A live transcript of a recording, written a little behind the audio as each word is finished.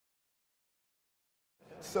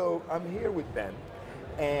So I'm here with Ben,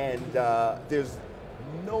 and there's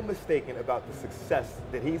no mistaking about the success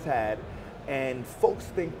that he's had, and folks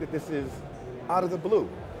think that this is out of the blue,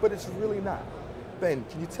 but it's really not. Ben,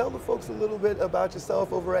 can you tell the folks a little bit about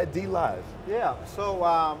yourself over at D Live? Yeah, so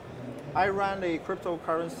I run a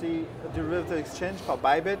cryptocurrency derivative exchange called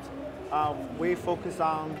Bybit. We focus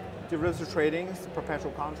on derivative trading,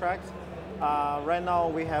 perpetual contracts. Right now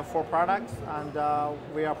we have 4 products, and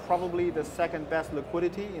we are probably the second best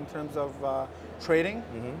liquidity in terms of trading,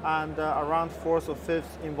 and around 4th or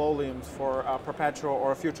 5th in volumes for perpetual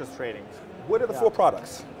or futures trading. What are the 4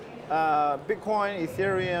 products? Bitcoin,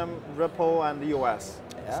 Ethereum, Ripple, and the US.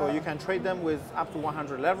 Yeah. So you can trade them with up to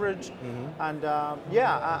 100 leverage. And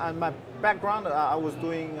and my background, I was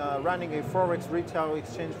running a Forex retail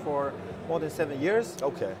exchange for more than 7 years.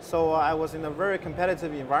 Okay. So I was in a very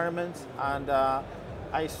competitive environment, and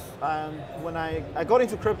when I got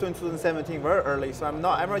into crypto in 2017 very early, so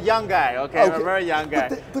I'm a young guy, okay? I'm a very young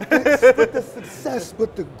guy. But the success,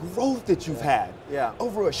 but the growth that you've had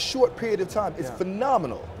over a short period of time is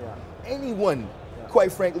phenomenal. Anyone,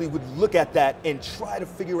 quite frankly, would look at that and try to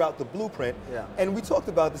figure out the blueprint. And we talked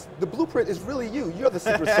about this. The blueprint is really you. You're the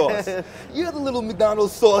secret sauce. You're the little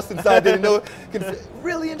McDonald's sauce inside there.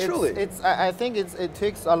 Really and truly. I think it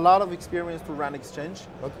takes a lot of experience to run exchange.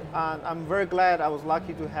 Okay. And I'm very glad I was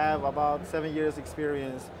lucky to have about 7 years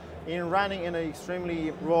experience in running in an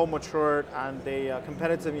extremely well matured and a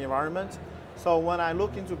competitive environment. So when I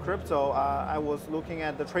looked into crypto, I was looking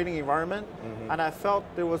at the trading environment, and I felt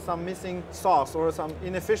there was some missing sauce or some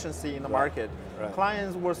inefficiency in the market.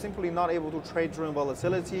 Clients were simply not able to trade during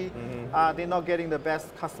volatility. They're not getting the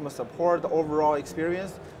best customer support, the overall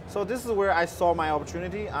experience. So this is where I saw my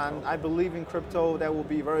opportunity, and I believe in crypto that will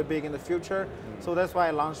be very big in the future. So that's why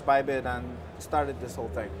I launched Bybit and started this whole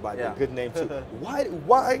thing. Bybit, good name too.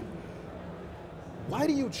 Why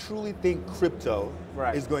do you truly think crypto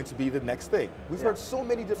is going to be the next thing? We've heard so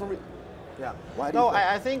many different. Why do you think?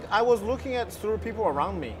 I think I was looking at through people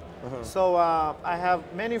around me. So I have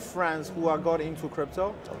many friends who are got into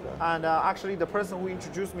crypto, and actually the person who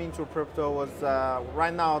introduced me into crypto was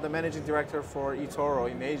right now the managing director for eToro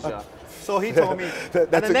in Asia. So he told me,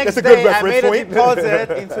 and the next day I made a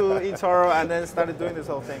deposit into eToro and then started doing this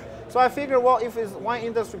whole thing. So I figured, well, if it's one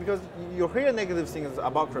industry, because you hear negative things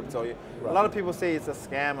about crypto, a lot of people say it's a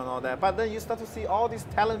scam and all that, but then you start to see all these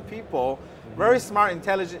talented people, very smart,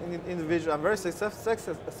 intelligent individuals, and very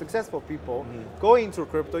successful people going into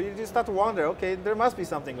crypto. You just start to wonder, okay, there must be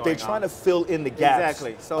something going on. They're trying to fill in the gaps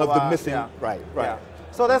of the missing. Right.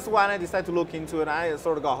 So that's why I decided to look into it, and I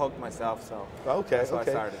sort of got hooked myself. So that's why I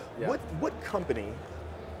started. What company?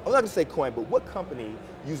 I'm not going to say coin, but what company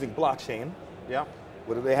using blockchain?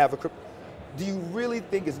 What do they have? Do you really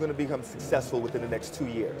think is going to become successful within the next 2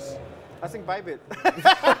 years? I think Bybit.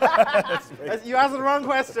 You asked the wrong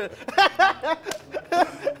question.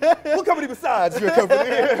 What company besides your company?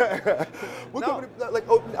 Company?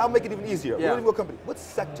 I'll make it even easier. What company? What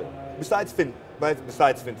sector besides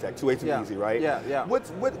fintech? Too easy, right?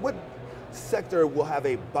 What sector will have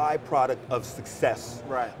a byproduct of success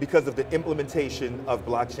because of the implementation of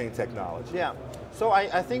blockchain technology? So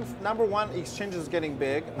I think number one, exchange is getting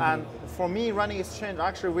big, and for me running exchange,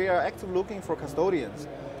 actually we are actively looking for custodians.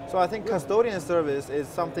 So I think custodian service is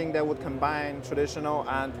something that would combine traditional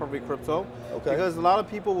and probably crypto. Because a lot of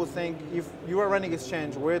people would think, if you are running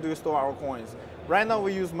exchange, where do you store our coins? Right now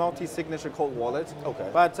we use multi-signature cold wallets,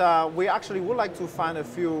 but we actually would like to find a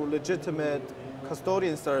few legitimate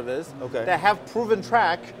custodian service that have proven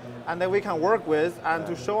track and that we can work with, and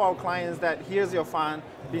to show our clients that here's your fund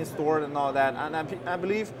being stored and all that. And I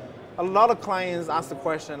believe a lot of clients ask the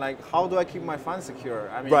question, like, how do I keep my funds secure?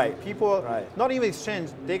 I mean, people, not even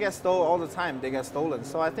exchange, they get stolen all the time, they get stolen.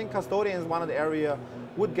 So I think custodian is one of the areas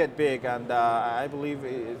would get big, and I believe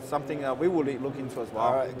it's something that we will look into as well.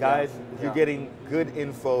 All right, guys, you're getting good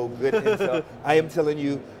info, good intel. I am telling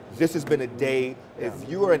you, this has been a day. If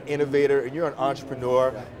you are an innovator and you're an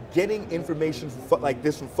entrepreneur, getting information like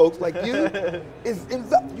this from folks like you is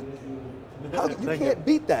invaluable. You can't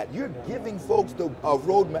beat that. You're giving folks a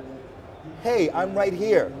roadmap. Hey, I'm right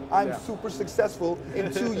here. I'm super successful.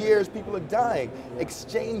 In 2 years, people are dying.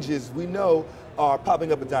 Exchanges, we know, are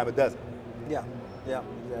popping up a dime a dozen. Yeah,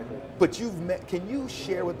 exactly. But can you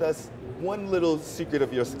share with us one little secret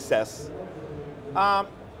of your success?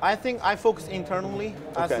 I think I focus internally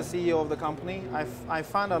as the CEO of the company. I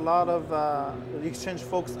find a lot of the exchange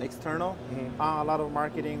folks external, a lot of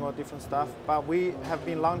marketing or different stuff. But we have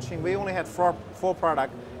been launching, we only had four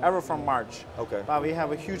products ever from March. Okay. But we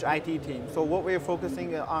have a huge IT team. So what we're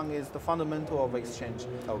focusing on is the fundamental of exchange.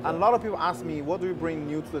 Okay. And a lot of people ask me, what do we bring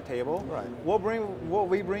new to the table? Right. What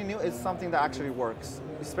we bring new is something that actually works,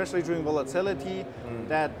 especially during volatility,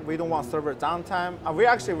 that we don't want server downtime. We're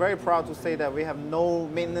actually very proud to say that we have no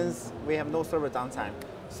maintenance, we have no server downtime.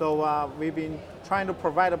 So we've been trying to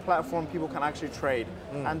provide a platform people can actually trade.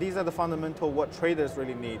 And these are the fundamental what traders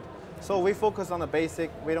really need. So we focus on the basic,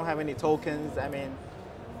 we don't have any tokens. I mean,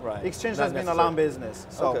 exchange has been a long business.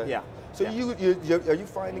 So yeah. So are you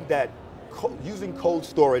finding that using cold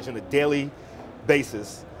storage on a daily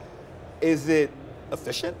basis, is it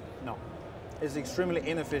efficient? No, it's extremely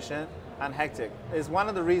inefficient and hectic. It's one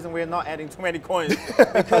of the reasons we're not adding too many coins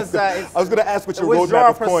because I was going to ask what your roadmap withdrawal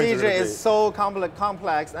of procedure is so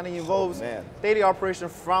complex and it involves daily operation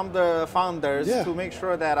from the founders to make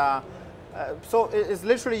sure that. So it's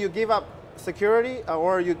literally you give up security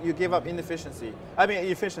or you give up efficiency.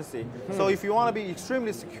 So if you want to be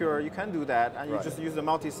extremely secure, you can do that and you just use the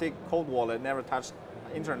multi-sig cold wallet, never touch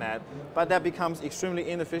internet, but that becomes extremely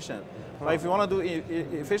inefficient. But if you want to do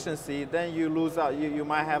efficiency, then you lose out. You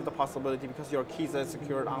might have the possibility because your keys are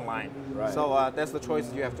secured online. So that's the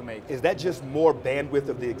choice you have to make. Is that just more bandwidth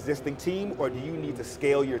of the existing team, or do you need to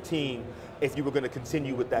scale your team if you were going to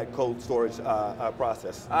continue with that cold storage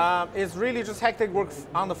process? It's really just hectic work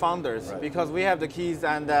on the founders because we have the keys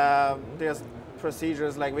and there's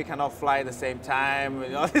procedures like we cannot fly at the same time,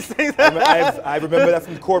 all these things. I remember that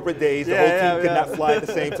from corporate days. The whole team could not fly at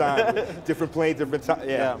the same time. Different planes, different time.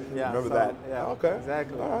 Remember that. Yeah, okay.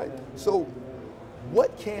 Exactly. All right. So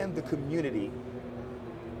what can the community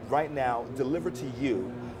right now deliver to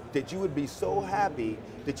you that you would be so happy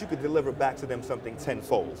that you could deliver back to them something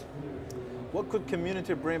tenfold? What could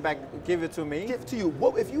community bring back, give it to me? Give to you.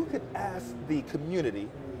 What if you could ask the community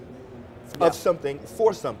of something,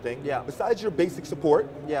 for something, besides your basic support,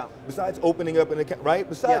 besides opening up an account,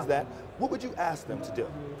 besides that, what would you ask them to do?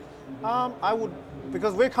 I would,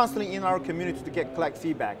 because we're constantly in our community to collect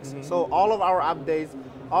feedbacks. So all of our updates,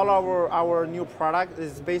 all our new product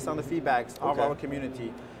is based on the feedbacks of our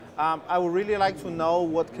community. I would really like to know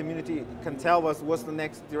what community can tell us what's the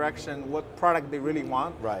next direction, what product they really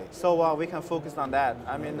want. So we can focus on that.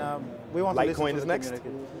 I mean, we want to listen to the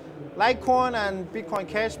community. Litecoin and Bitcoin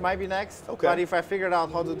Cash might be next, but if I figured out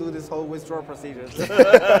how to do this whole withdrawal procedure.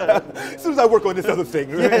 As soon as I work on this other thing,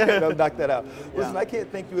 I'll knock that out. Listen, I can't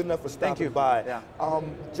thank you enough for stopping by.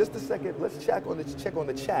 Just a second, let's check on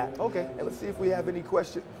the chat. And let's see if we have any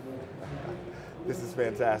questions. This is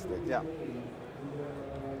fantastic.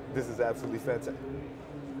 This is absolutely fantastic.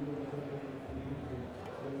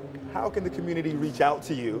 How can the community reach out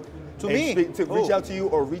to you? Reach out to you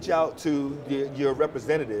or reach out to your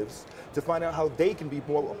representatives to find out how they can be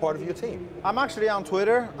more a part of your team? I'm actually on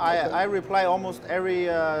Twitter. I reply almost every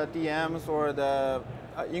DMs or the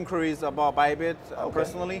inquiries about Bybit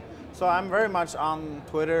personally. So I'm very much on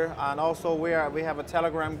Twitter, and also we have a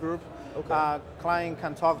Telegram group. Client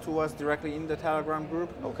can talk to us directly in the Telegram group.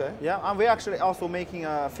 And we're actually also making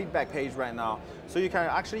a feedback page right now. So you can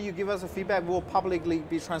you give us a feedback, we'll publicly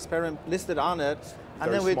be transparent, listed on it.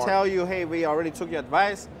 And then we tell you, hey, we already took your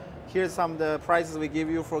advice. Here's some of the prices we give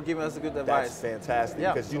you for giving us good advice. That's fantastic,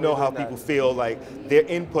 because you know how people feel like their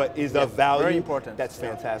input is of value. Very important. That's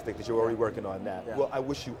fantastic that you're already working on that. Well, I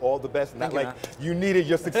wish you all the best. Not like you needed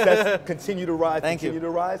your success. Continue to rise. Continue to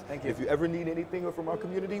rise. If you ever need anything from our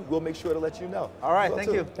community, we'll make sure to let you know. All right,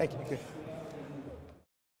 thank you. Thank you.